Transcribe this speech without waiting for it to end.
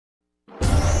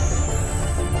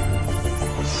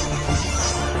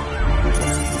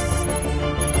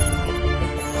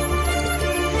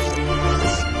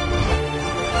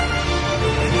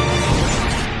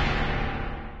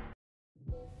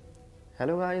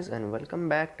Hello guys and welcome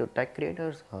back to Tech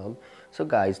Creators Hub. So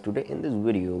guys, today in this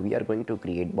video we are going to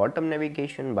create bottom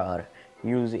navigation bar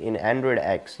using in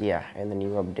AndroidX. Yeah, in the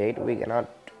new update we cannot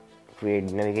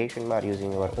create navigation bar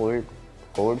using our old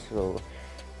code. So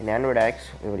in AndroidX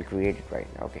we will create it right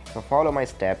now. Okay, so follow my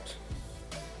steps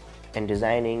in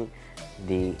designing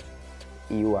the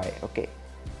UI. Okay,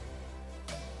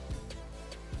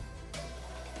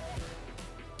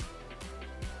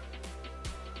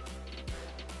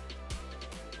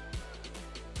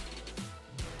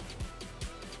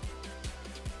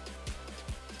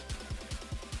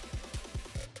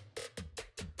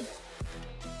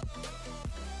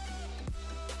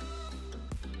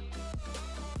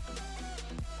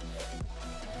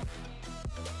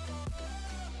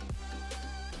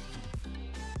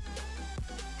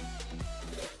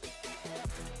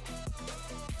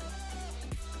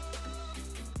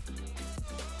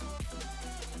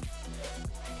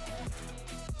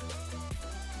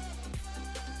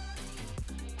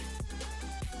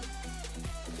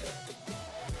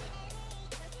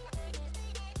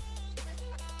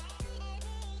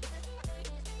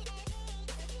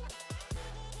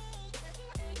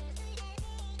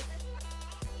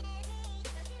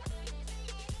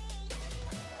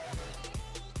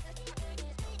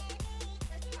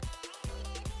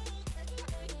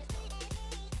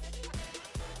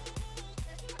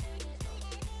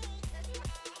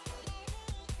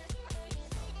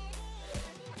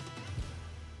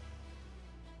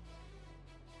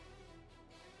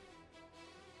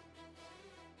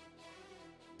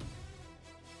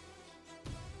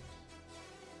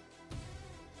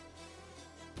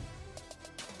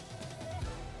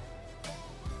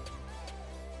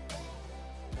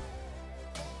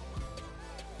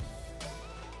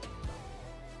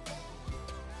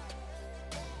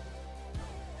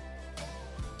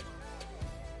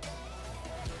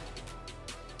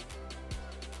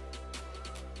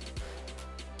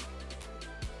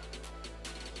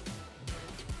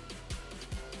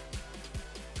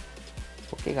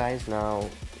 okay guys, now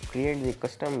create the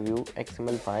custom view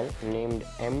XML file named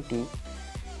empty,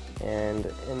 and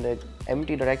in the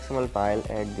empty.xml file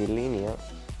add the linear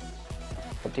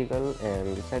vertical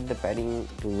and set the padding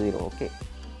to 0. Okay,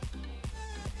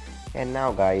 and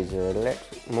now guys,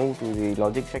 let's move to the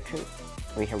logic section.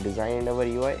 We have designed our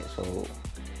UI. So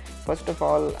first of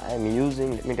all, let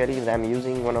me tell you that I'm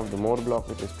using one of the more block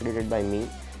which is created by me,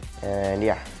 and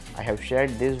yeah, I have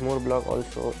shared this more block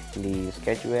also in the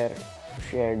Sketchware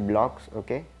shared blocks.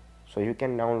 Okay, so you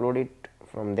can download it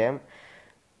from them.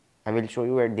 I will show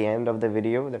you at the end of the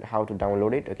video that how to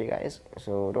download it. Okay guys,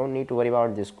 so don't need to worry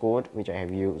about this code which I have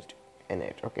used in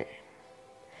it. Okay,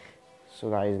 so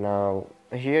guys, now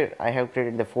here I have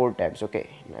created the 4 tabs. Okay,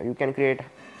 now you can create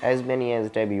as many as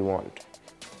tab you want.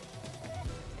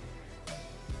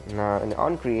 Now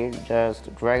on create,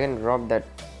 just drag and drop that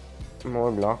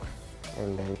more block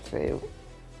and then save,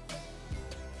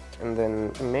 and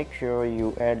then make sure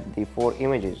you add the 4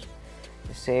 images,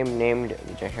 the same named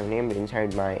which I have named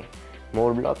inside my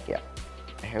more block. Yeah,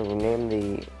 I have named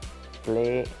the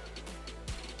play,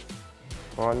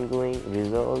 ongoing,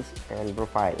 results and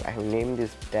profile. I have named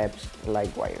these tabs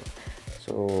likewise.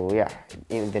 So yeah,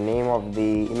 the name of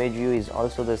the image view is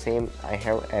also the same I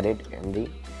have added in the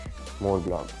more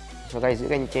block. So guys, you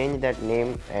can change that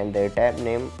name and the tab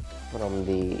name from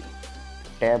the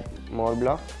tab more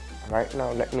block. Right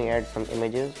now let me add some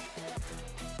images.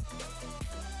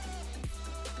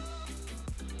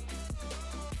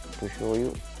 To show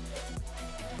you.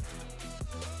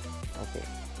 Okay,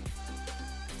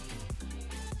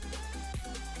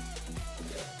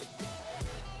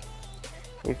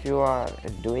 if you are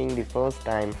doing the first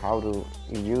time how to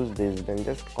use this, then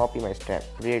just copy my step,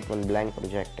 create one blank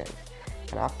project,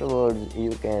 and afterwards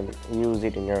you can use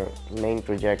it in your main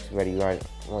projects where you want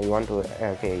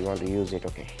to use it.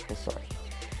 Okay, sorry.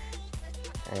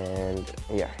 And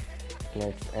yeah,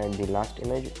 let's add the last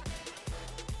image.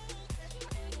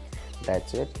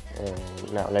 That's it.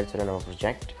 And now let's run our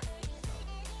project.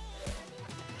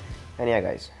 And yeah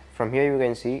guys, from here you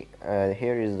can see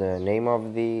here is the name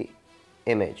of the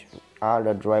image,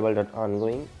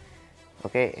 r.drawable.ongoing.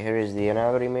 okay, here is the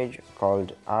another image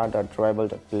called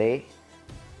r.drawable.play,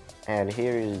 and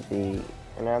here is the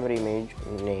another image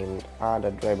named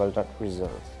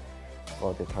r.drawable.results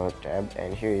for the 3rd tab,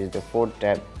 and here is the 4th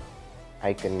tab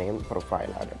icon name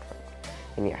profile r.drawable.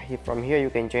 And yeah, from here you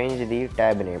can change the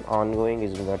tab name. Ongoing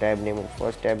is the tab name of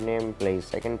 1st tab name, play is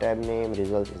 2nd tab name,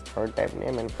 results is 3rd tab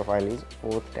name, and profile is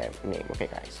 4th tab name. Okay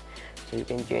guys, so you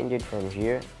can change it from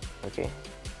here. Okay,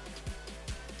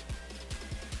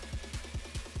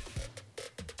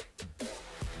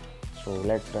 so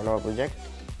let's run our project.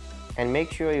 and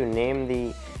make sure you name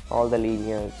the all the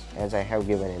linears as I have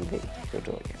given in the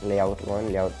tutorial. Layout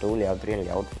 1, layout 2, layout 3 and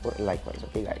layout 4 likewise.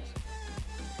 Okay guys,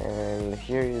 and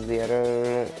here is the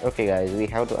error. Okay guys, we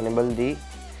have to enable the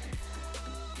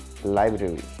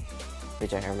library,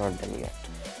 which I have not done yet.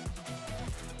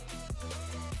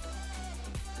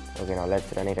 Okay, now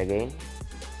let's run it again.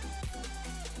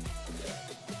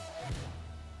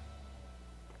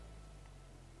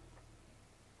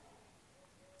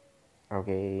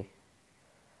 Okay,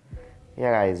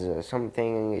 yeah guys,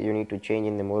 something you need to change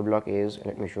in the mode block is,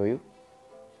 let me show you.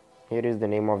 Here is the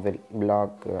name of the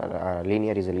block.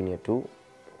 Linear is a linear 2.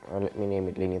 Let me name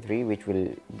it linear 3, which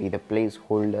will be the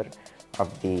placeholder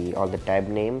of the all the tab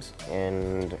names.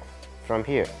 And from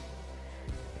here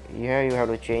you have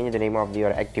to change the name of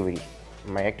your activity.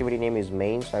 My activity name is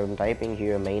main, so I'm typing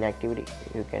here main activity.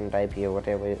 You can type here what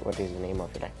is the name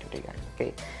of your activity, guys.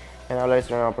 Okay, and now let's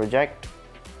run our project.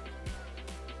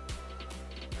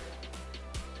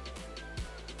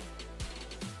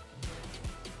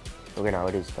 Okay, now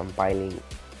it is compiling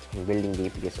and building the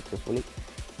APK successfully.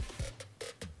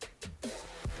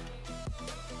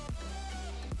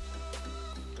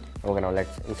 Okay, now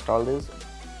let's install this.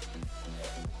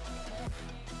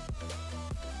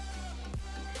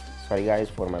 Sorry guys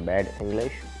for my bad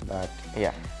English, but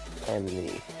yeah,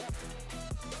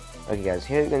 okay guys,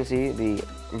 here you can see the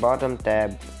bottom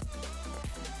tab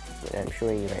that I'm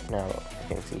showing you right now.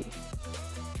 You can see.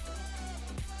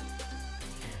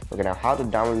 Okay, now how to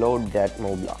download that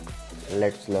mode block,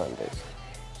 let's learn this.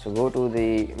 So go to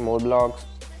the mode blocks,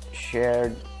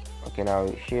 shared. Okay, now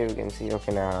here you can see.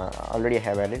 Okay, now already I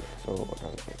have added, so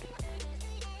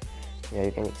yeah,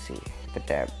 you can see the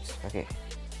tabs. Okay,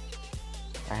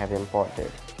 I have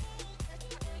imported.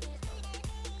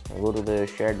 Now go to the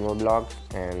shared mode blocks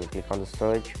and click on the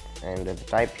search and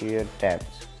type here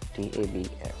tabs, TABS.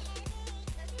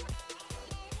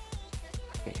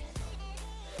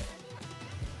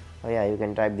 Oh yeah, you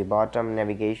can type the bottom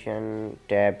navigation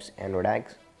tabs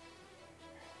AndroidX.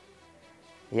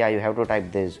 Yeah, you have to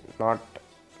type this, not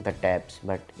the tabs,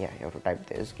 but yeah, you have to type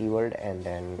this keyword, and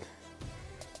then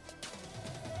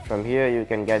from here you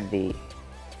can get the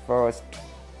first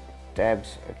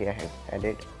tabs. Okay, I have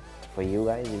added for you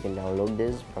guys. You can download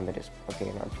this from the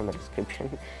not from the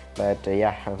description, but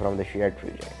yeah, from the shared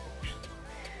project.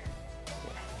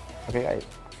 Okay guys,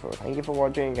 so thank you for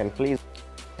watching, and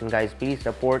guys, please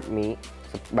support me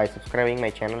by subscribing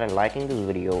my channel and liking this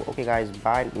video. Okay guys,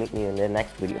 bye, meet me in the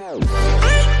next video.